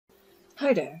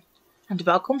Hi there, and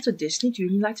welcome to Disney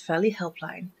Dreamlight Valley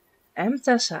Helpline. I'm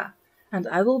Tessa, and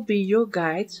I will be your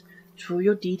guide through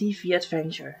your DDV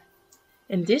adventure.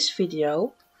 In this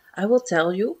video, I will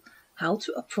tell you how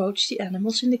to approach the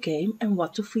animals in the game and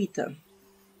what to feed them.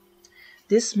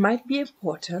 This might be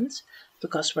important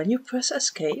because when you press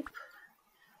escape,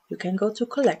 you can go to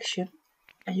collection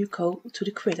and you go to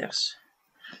the critters.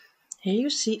 Here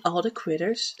you see all the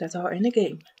critters that are in the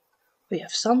game. We have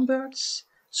sunbirds,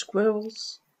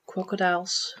 squirrels,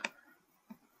 crocodiles,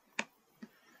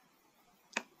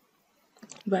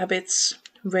 rabbits,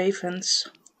 ravens,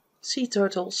 sea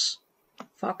turtles,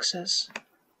 foxes,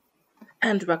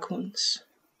 and raccoons.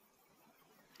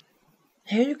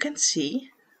 Here you can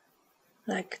see,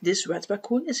 like this red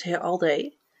raccoon is here all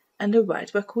day, and the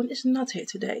white raccoon is not here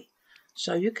today.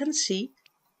 So you can see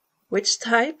which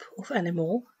type of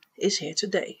animal is here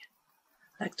today.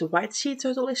 Like the white sea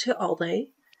turtle is here all day,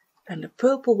 and the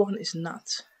purple one is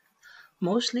not.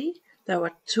 Mostly there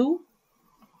are two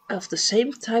of the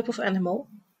same type of animal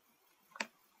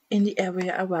in the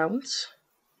area around,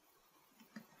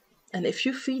 and if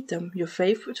you feed them your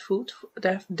favorite food,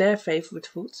 their favorite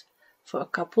food, for a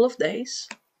couple of days,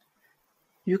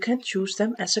 you can choose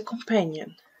them as a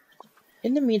companion.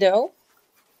 In the meadow,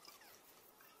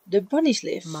 the bunnies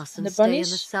live, and the bunnies stay in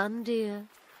the sun, dear.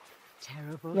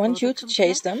 Terrible want you to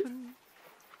chase them.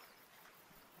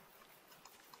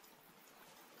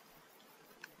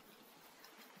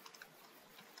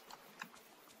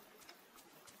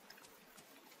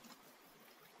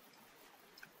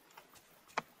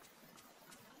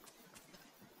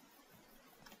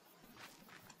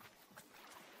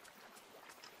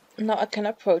 Now I can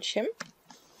approach him.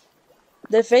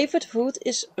 Their favorite food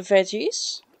is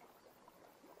veggies.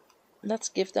 Let's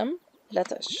give them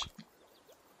lettuce.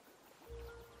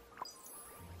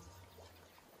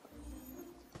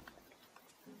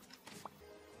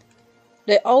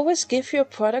 They always give you a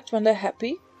product when they're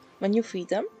happy, when you feed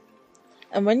them.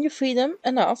 And when you feed them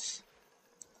enough,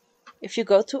 if you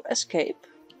go to escape,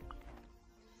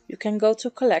 you can go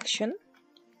to collection.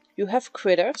 You have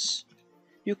critters.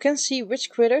 You can see which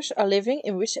critters are living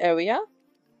in which area.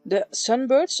 The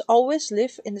sunbirds always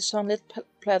live in the sunlit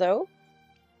plateau.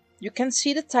 You can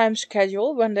see the time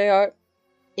schedule when they are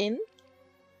in.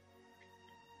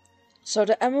 So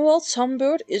the emerald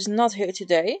sunbird is not here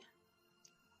today,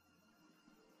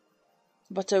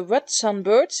 but the red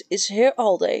sunbird is here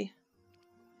all day.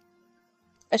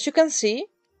 As you can see,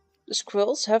 the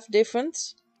squirrels have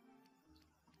different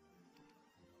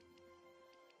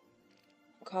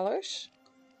colors.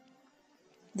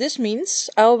 This means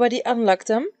I already unlocked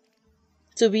them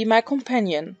to be my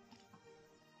companion.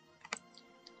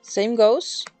 Same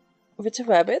goes with the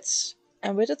rabbits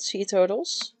and with the sea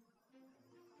turtles.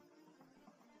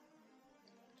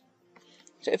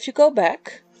 So if you go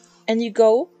back and you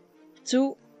go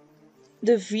to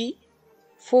the V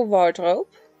for wardrobe,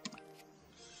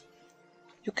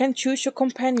 you can choose your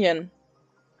companion.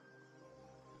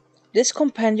 This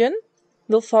companion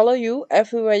will follow you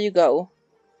everywhere you go.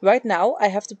 Right now I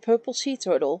have the purple sea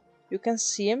turtle. You can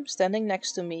see him standing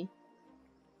next to me.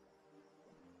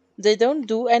 They don't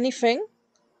do anything,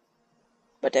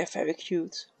 but they're very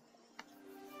cute.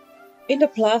 In the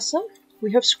plaza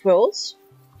we have squirrels.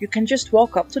 You can just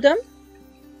walk up to them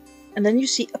and then you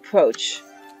see approach.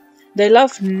 They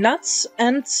love nuts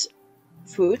and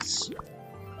fruits.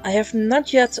 I have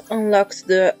not yet unlocked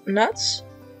the nuts,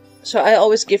 so I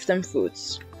always give them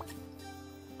fruits.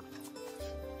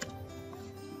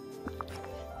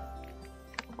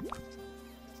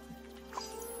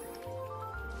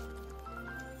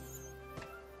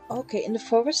 Okay, in the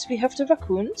forest we have the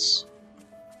raccoons.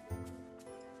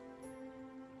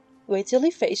 Wait till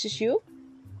he faces you.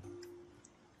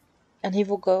 And he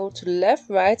will go to the left,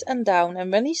 right and down.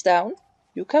 And when he's down,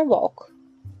 you can walk.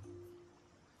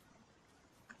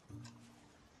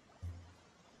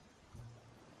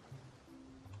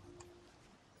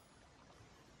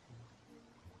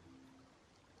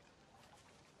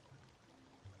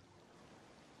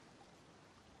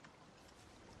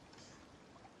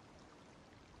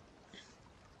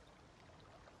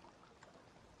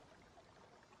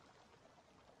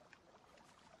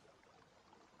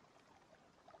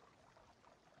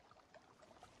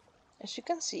 As you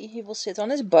can see, he will sit on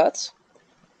his butt.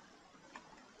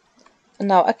 And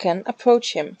now I can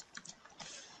approach him.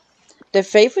 Their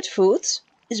favorite food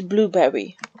is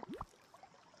blueberry.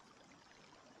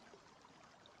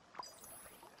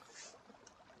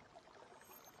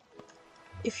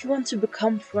 If you want to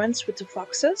become friends with the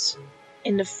foxes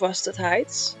in the Frosted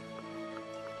Heights,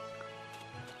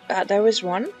 there is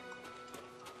one.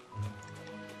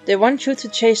 They want you to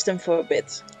chase them for a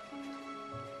bit.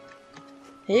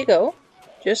 Here you go.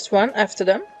 Just run after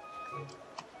them.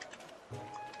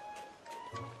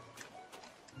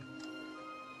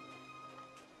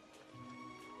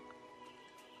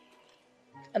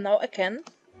 And now I can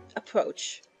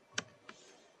approach.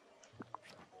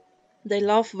 They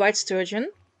love white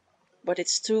sturgeon, but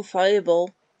it's too valuable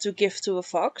to give to a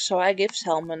fox, so I give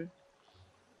salmon.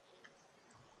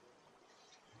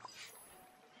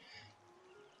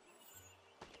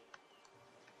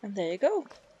 And there you go.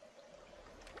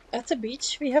 At the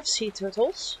beach we have sea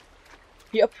turtles.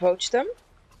 You approach them.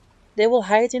 They will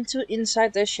hide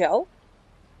inside their shell.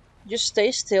 Just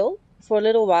stay still for a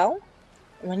little while.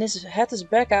 When his head is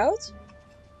back out,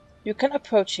 you can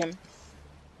approach him.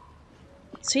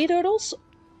 Sea turtles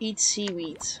eat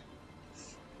seaweed.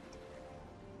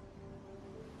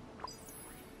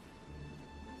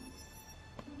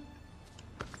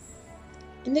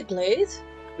 In the glade,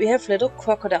 we have little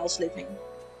crocodiles living.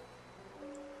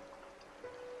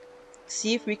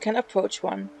 See if we can approach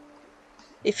one.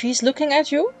 If he's looking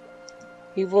at you,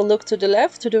 he will look to the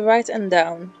left, to the right and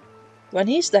down. When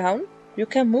he's down, you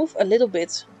can move a little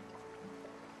bit.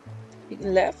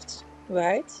 Left,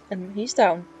 right, and he's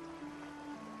down.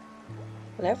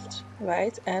 Left,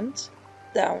 right and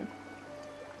down.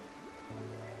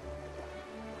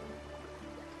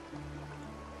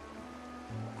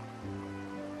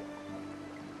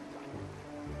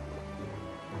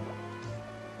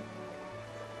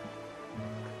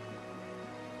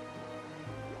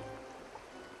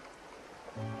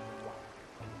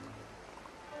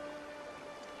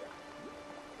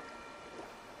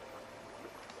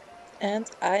 And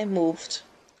I moved.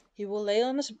 He will lay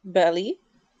on his belly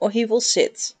or he will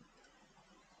sit.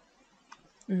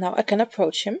 Now I can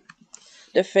approach him.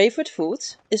 Their favorite food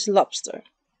is lobster.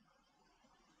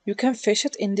 You can fish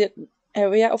it in the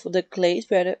area of the glade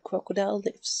where the crocodile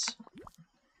lives.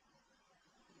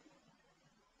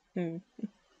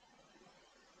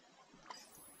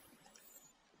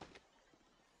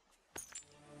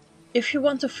 If you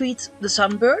want to feed the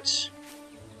sunbirds,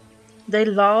 they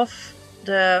love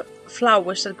the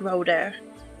flowers that grow there.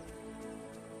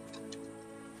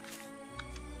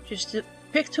 Just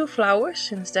pick 2 flowers,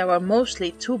 since there are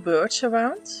mostly 2 birds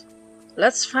around.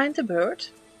 Let's find the bird.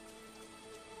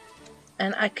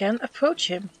 And I can approach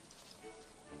him.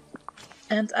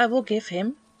 And I will give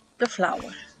him the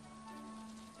flower.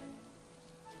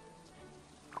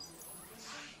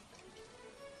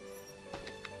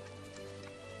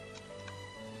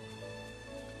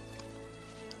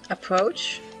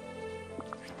 Approach.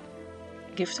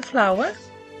 Give the flower.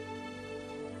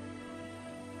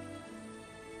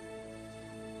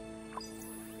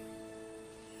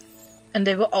 And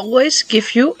they will always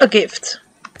give you a gift.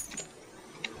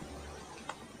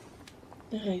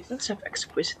 The ravens have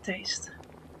exquisite taste.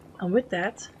 And with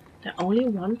that, they only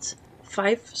want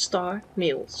 5-star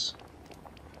meals.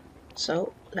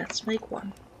 So let's make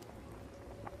one.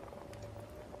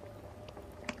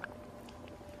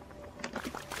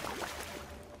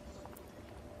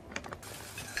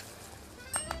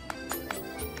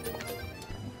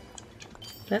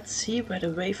 Let's see where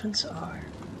the ravens are.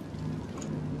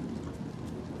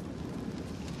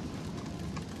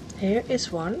 Here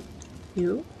is one.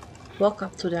 You walk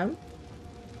up to them.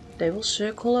 They will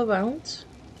circle around.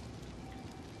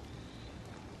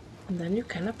 And then you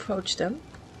can approach them.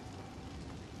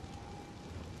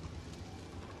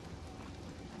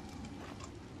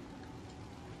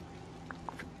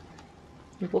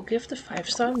 You will give the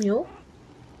 5-star meal.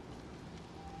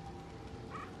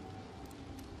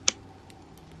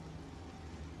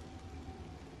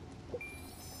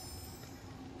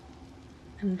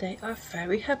 And they are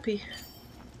very happy.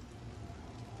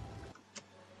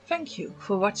 Thank you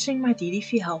for watching my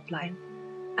DDV helpline.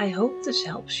 I hope this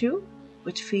helps you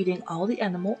with feeding all the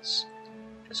animals,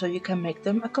 so you can make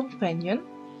them a companion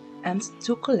and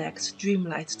to collect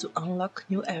Dreamlight to unlock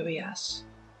new areas.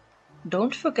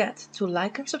 Don't forget to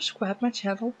like and subscribe my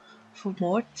channel for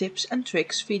more tips and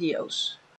tricks videos.